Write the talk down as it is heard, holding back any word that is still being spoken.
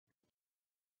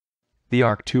The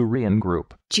Arcturian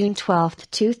Group. June-12,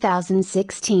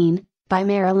 2016, by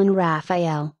Marilyn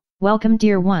Raffaele. Welcome,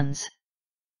 dear ones.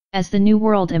 As the new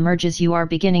world emerges, you are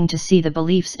beginning to see the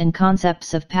beliefs and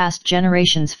concepts of past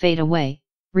generations fade away,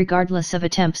 regardless of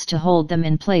attempts to hold them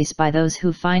in place by those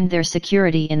who find their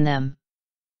security in them.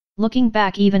 Looking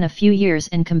back even a few years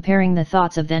and comparing the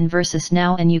thoughts of then versus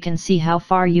now, and you can see how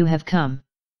far you have come.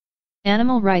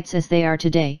 Animal rights as they are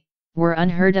today, were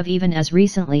unheard of even as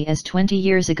recently as 20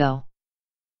 years ago.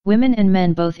 Women and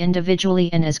men, both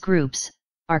individually and as groups,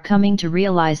 are coming to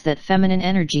realize that feminine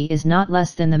energy is not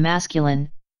less than the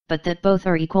masculine, but that both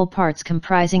are equal parts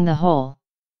comprising the whole.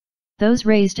 Those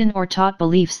raised in or taught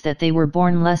beliefs that they were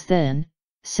born less than,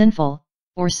 sinful,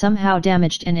 or somehow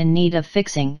damaged and in need of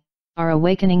fixing, are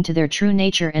awakening to their true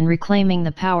nature and reclaiming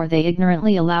the power they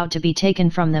ignorantly allowed to be taken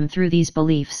from them through these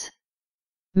beliefs.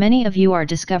 Many of you are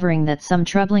discovering that some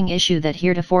troubling issue that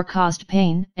heretofore caused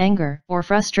pain, anger, or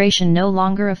frustration no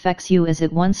longer affects you as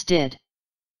it once did.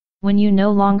 When you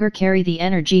no longer carry the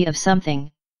energy of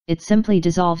something, it simply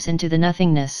dissolves into the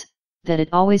nothingness that it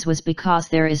always was, because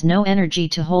there is no energy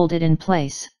to hold it in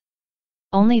place.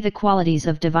 Only the qualities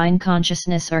of divine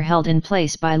consciousness are held in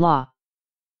place by law.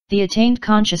 The attained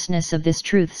consciousness of this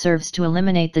truth serves to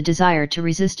eliminate the desire to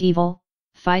resist evil,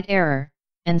 fight error,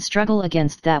 and struggle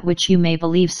against that which you may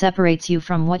believe separates you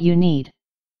from what you need.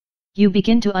 You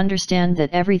begin to understand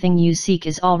that everything you seek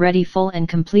is already full and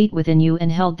complete within you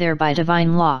and held there by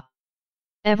divine law.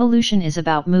 Evolution is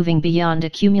about moving beyond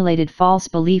accumulated false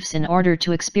beliefs in order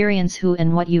to experience who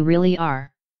and what you really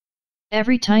are.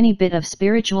 Every tiny bit of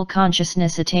spiritual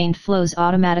consciousness attained flows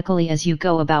automatically as you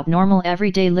go about normal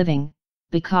everyday living,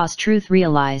 because truth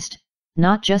realized,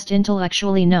 not just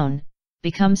intellectually known,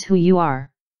 becomes who you are.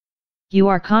 You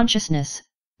are consciousness,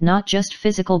 not just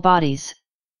physical bodies.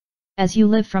 As you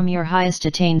live from your highest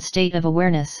attained state of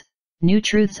awareness, new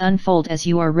truths unfold as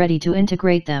you are ready to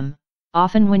integrate them,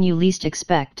 often when you least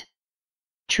expect.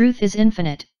 Truth is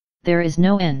infinite, there is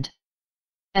no end.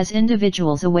 As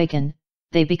individuals awaken,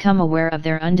 they become aware of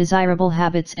their undesirable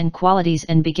habits and qualities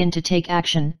and begin to take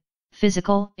action,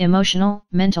 physical, emotional,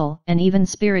 mental, and even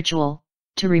spiritual,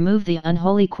 to remove the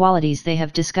unholy qualities they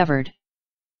have discovered.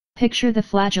 Picture the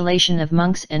flagellation of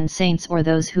monks and saints, or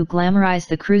those who glamorize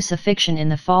the crucifixion in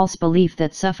the false belief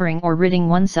that suffering or ridding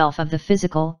oneself of the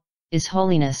physical is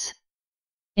holiness.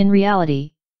 In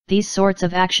reality, these sorts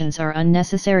of actions are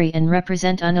unnecessary and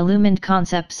represent unillumined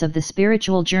concepts of the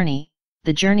spiritual journey,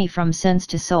 the journey from sense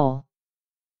to soul.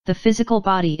 The physical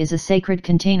body is a sacred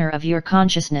container of your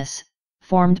consciousness,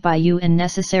 formed by you and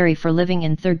necessary for living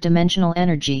in third-dimensional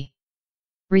energy.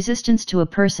 Resistance to a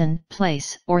person,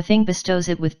 place, or thing bestows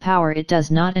it with power it does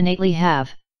not innately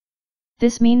have.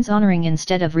 This means honoring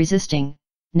instead of resisting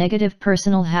negative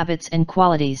personal habits and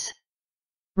qualities.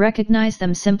 Recognize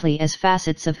them simply as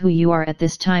facets of who you are at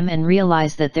this time and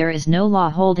realize that there is no law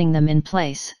holding them in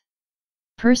place.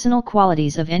 Personal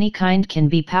qualities of any kind can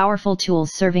be powerful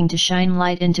tools serving to shine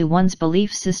light into one's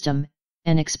belief system,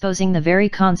 and exposing the very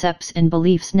concepts and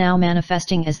beliefs now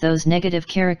manifesting as those negative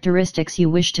characteristics you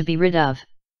wish to be rid of.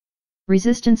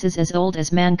 Resistance is as old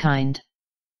as mankind.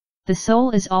 The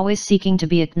soul is always seeking to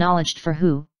be acknowledged for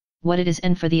who, what it is,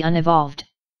 and for the unevolved,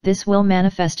 this will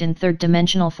manifest in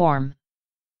third-dimensional form.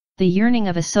 The yearning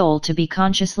of a soul to be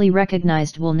consciously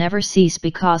recognized will never cease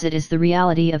because it is the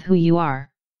reality of who you are.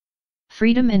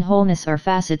 Freedom and wholeness are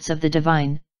facets of the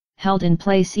divine, held in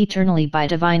place eternally by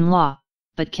divine law,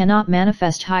 but cannot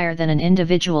manifest higher than an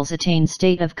individual's attained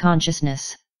state of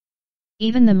consciousness.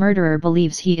 Even the murderer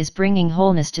believes he is bringing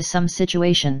wholeness to some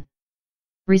situation.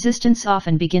 Resistance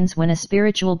often begins when a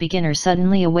spiritual beginner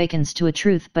suddenly awakens to a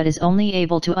truth but is only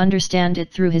able to understand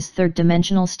it through his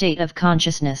third-dimensional state of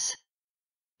consciousness.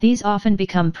 These often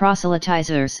become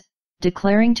proselytizers,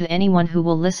 declaring to anyone who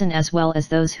will listen as well as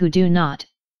those who do not,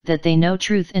 that they know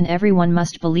truth and everyone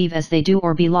must believe as they do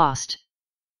or be lost.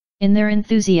 In their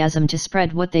enthusiasm to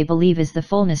spread what they believe is the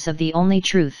fullness of the only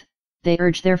truth, they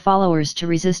urge their followers to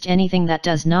resist anything that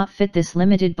does not fit this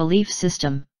limited belief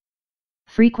system.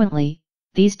 Frequently,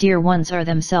 these dear ones are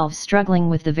themselves struggling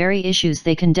with the very issues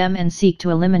they condemn and seek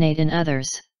to eliminate in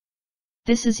others.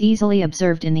 This is easily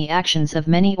observed in the actions of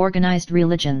many organized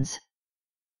religions.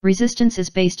 Resistance is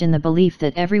based in the belief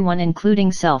that everyone,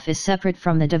 including self, is separate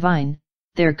from the divine,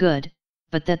 their good,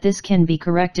 but that this can be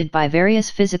corrected by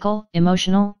various physical,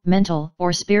 emotional, mental,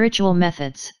 or spiritual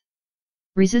methods.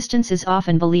 Resistance is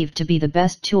often believed to be the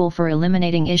best tool for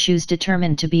eliminating issues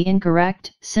determined to be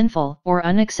incorrect, sinful, or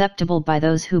unacceptable by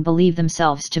those who believe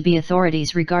themselves to be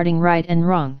authorities regarding right and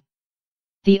wrong.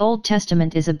 The Old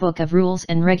Testament is a book of rules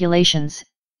and regulations,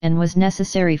 and was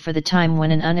necessary for the time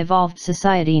when an unevolved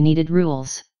society needed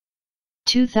rules.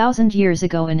 2,000 years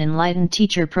ago an enlightened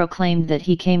teacher proclaimed that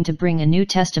he came to bring a New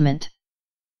Testament.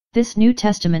 This New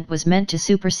Testament was meant to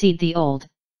supersede the Old,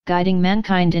 guiding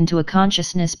mankind into a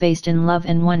consciousness based in love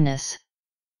and oneness.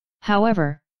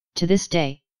 However, to this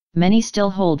day, many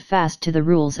still hold fast to the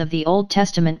rules of the Old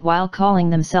Testament while calling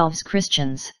themselves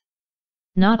Christians.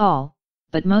 Not all,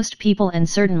 but most people, and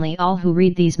certainly all who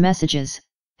read these messages,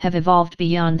 have evolved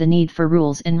beyond the need for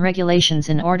rules and regulations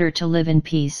in order to live in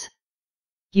peace.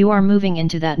 You are moving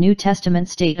into that New Testament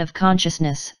state of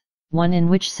consciousness, one in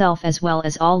which self as well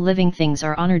as all living things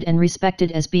are honored and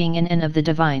respected as being in and of the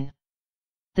divine.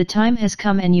 The time has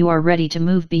come and you are ready to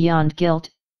move beyond guilt,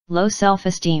 low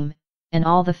self-esteem, and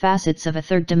all the facets of a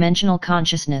third-dimensional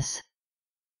consciousness.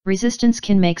 Resistance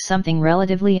can make something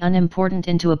relatively unimportant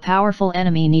into a powerful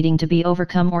enemy needing to be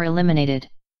overcome or eliminated.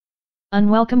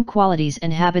 Unwelcome qualities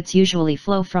and habits usually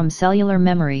flow from cellular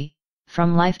memory,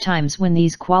 from lifetimes when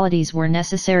these qualities were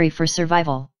necessary for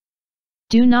survival.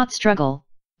 Do not struggle,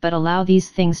 but allow these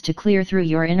things to clear through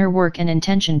your inner work and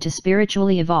intention to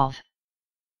spiritually evolve.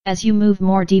 As you move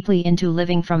more deeply into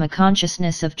living from a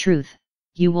consciousness of truth,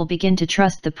 you will begin to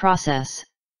trust the process.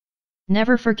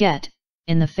 Never forget,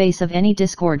 in the face of any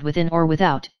discord within or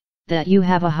without, that you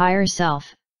have a higher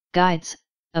self, guides,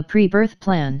 a pre-birth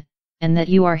plan, and that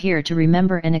you are here to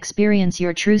remember and experience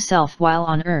your true self while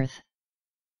on earth.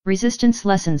 Resistance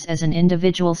lessens as an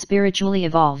individual spiritually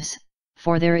evolves,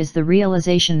 for there is the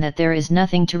realization that there is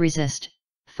nothing to resist,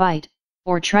 fight,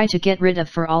 or try to get rid of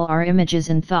for all our images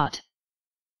in thought.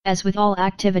 As with all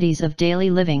activities of daily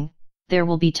living, there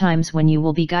will be times when you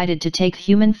will be guided to take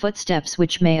human footsteps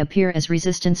which may appear as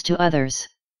resistance to others.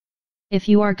 If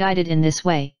you are guided in this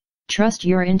way, trust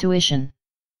your intuition.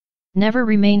 Never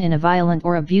remain in a violent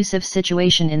or abusive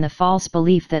situation in the false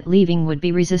belief that leaving would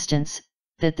be resistance,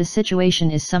 that the situation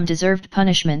is some deserved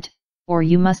punishment, or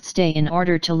you must stay in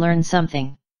order to learn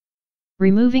something.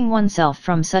 Removing oneself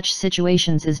from such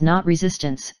situations is not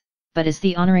resistance, but is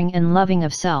the honoring and loving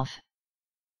of self.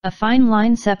 A fine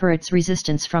line separates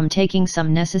resistance from taking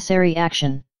some necessary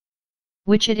action.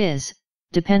 Which it is,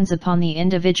 depends upon the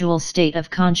individual's state of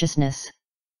consciousness.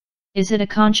 Is it a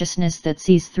consciousness that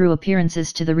sees through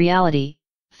appearances to the reality,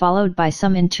 followed by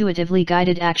some intuitively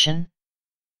guided action?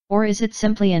 Or is it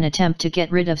simply an attempt to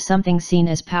get rid of something seen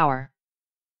as power?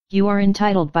 You are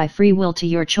entitled by free will to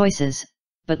your choices,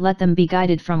 but let them be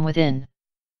guided from within.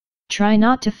 Try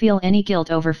not to feel any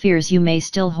guilt over fears you may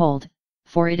still hold,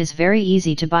 for it is very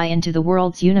easy to buy into the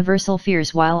world's universal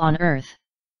fears while on Earth.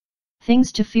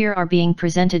 Things to fear are being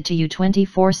presented to you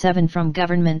 24/7 from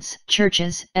governments,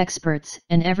 churches, experts,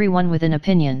 and everyone with an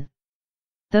opinion.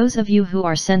 Those of you who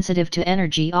are sensitive to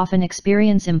energy often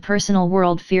experience impersonal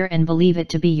world fear and believe it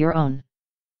to be your own.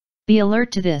 Be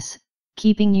alert to this,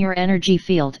 keeping your energy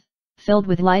field filled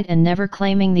with light and never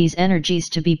claiming these energies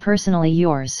to be personally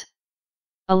yours.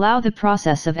 Allow the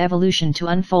process of evolution to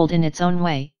unfold in its own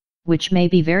way, which may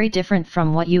be very different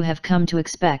from what you have come to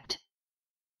expect.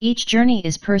 Each journey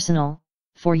is personal,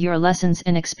 for your lessons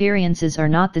and experiences are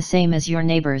not the same as your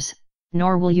neighbors,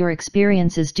 nor will your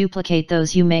experiences duplicate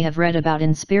those you may have read about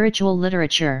in spiritual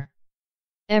literature.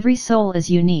 Every soul is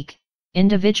unique,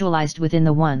 individualized within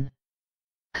the one.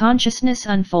 Consciousness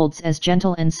unfolds as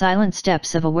gentle and silent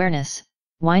steps of awareness,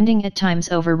 winding at times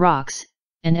over rocks,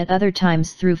 and at other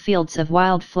times through fields of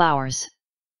wild flowers.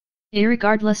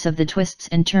 Irregardless of the twists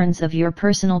and turns of your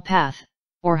personal path,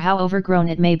 or how overgrown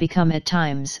it may become at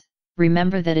times,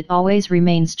 remember that it always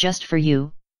remains just for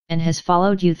you, and has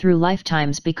followed you through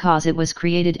lifetimes because it was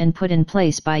created and put in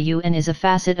place by you and is a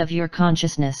facet of your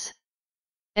consciousness.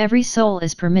 Every soul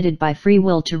is permitted by free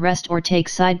will to rest or take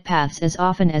side paths as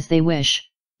often as they wish,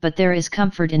 but there is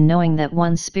comfort in knowing that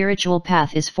one's spiritual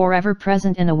path is forever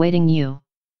present and awaiting you.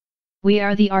 We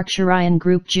are the Arcturian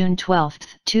Group, June 12,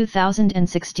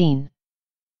 2016.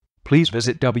 Please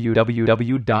visit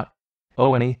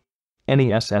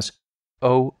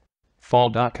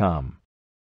www.onessofall.com.